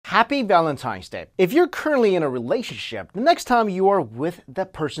Happy Valentine's Day. If you're currently in a relationship, the next time you are with the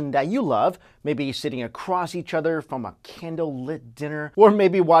person that you love, maybe sitting across each other from a candlelit dinner, or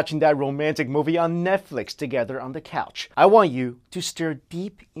maybe watching that romantic movie on Netflix together on the couch, I want you to stare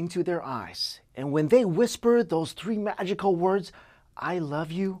deep into their eyes. And when they whisper those 3 magical words, I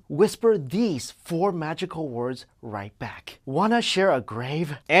love you, whisper these 4 magical words right back. Wanna share a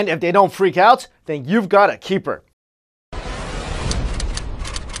grave? And if they don't freak out, then you've got a keeper.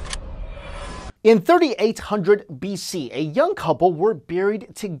 In 3800 BC, a young couple were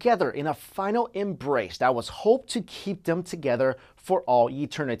buried together in a final embrace that was hoped to keep them together for all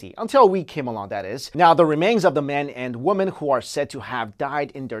eternity, until we came along, that is. Now, the remains of the man and woman who are said to have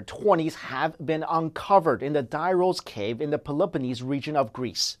died in their 20s have been uncovered in the Diros cave in the Peloponnese region of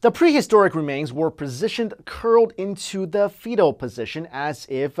Greece. The prehistoric remains were positioned curled into the fetal position as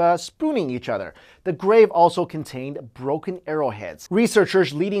if spooning each other. The grave also contained broken arrowheads.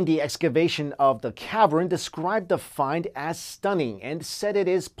 Researchers leading the excavation of the cavern described the find as stunning and said it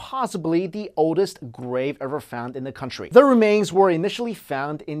is possibly the oldest grave ever found in the country. The remains were initially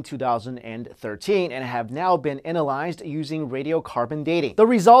found in 2013 and have now been analyzed using radiocarbon dating. The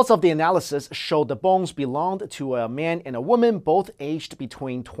results of the analysis showed the bones belonged to a man and a woman, both aged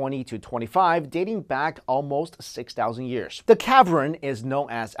between 20 to 25, dating back almost 6,000 years. The cavern is known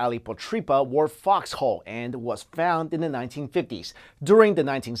as Alipotripa or Foxhole and was found in the 1950s. During the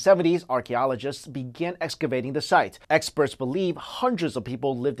 1970s, archaeologists began excavating the site. Experts believe hundreds of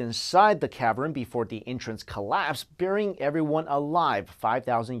people lived inside the cavern before the entrance collapsed, burying everyone alive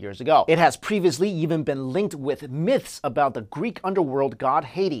 5,000 years ago. It has previously even been linked with myths about the Greek underworld god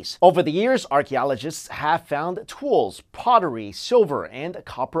Hades. Over the years, archaeologists have found tools, pottery, silver, and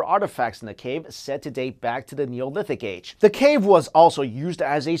copper artifacts in the cave said to date back to the Neolithic age. The cave was also used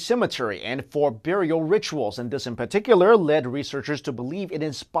as a cemetery and for burial rituals, and this in particular led researchers to believe it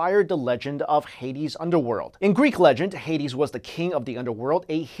inspired the legend of Hades' underworld. In Greek legend, Hades was the king of the underworld,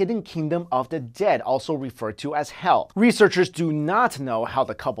 a hidden kingdom of the dead, also referred to as hell. Researchers do not know how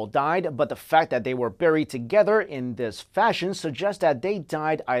the couple died, but the fact that they were buried together in this fashion suggests that they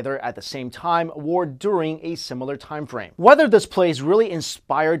died either at the same time or during a similar time frame. Whether this place really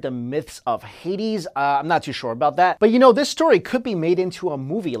inspired the myths of Hades, I'm not too sure about that. But you know, this story could be made into a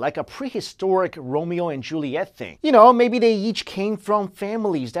movie, like a prehistoric Romeo and Juliet thing. You know, maybe they each came from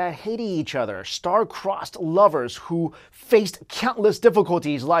families that hated each other, star-crossed lovers who faced countless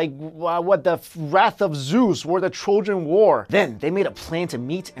difficulties like what the wrath of Zeus or the Trojan War. Then they made a plan to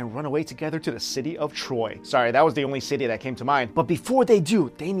meet and run away together to the city of Troy. Sorry, that was the only city that came to mind. But before they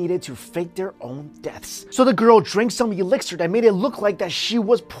do, they needed to fake their own deaths. So the girl drank some elixir that made it look like that she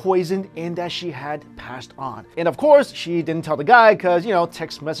was poisoned and that she had passed on. And of course, she didn't tell the guy because, you know,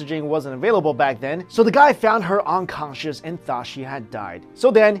 text messaging wasn't available back then. So the guy found her unconscious and thought she had died.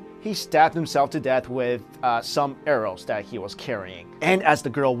 So then he stabbed himself to death with some arrows that he was carrying. And as the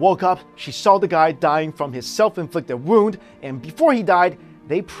girl woke up, she saw the guy dying from his self-inflicted wound, and before he died,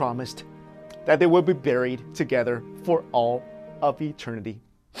 they promised that they would be buried together for all of eternity.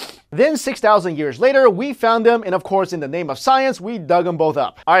 Then 6,000 years later, we found them, and of course, in the name of science, we dug them both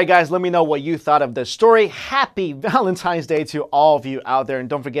up. Alright guys, let me know what you thought of this story. Happy Valentine's Day to all of you out there, and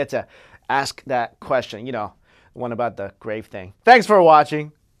don't forget to ask that question, you know, the one about the grave thing. Thanks for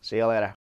watching. See you later.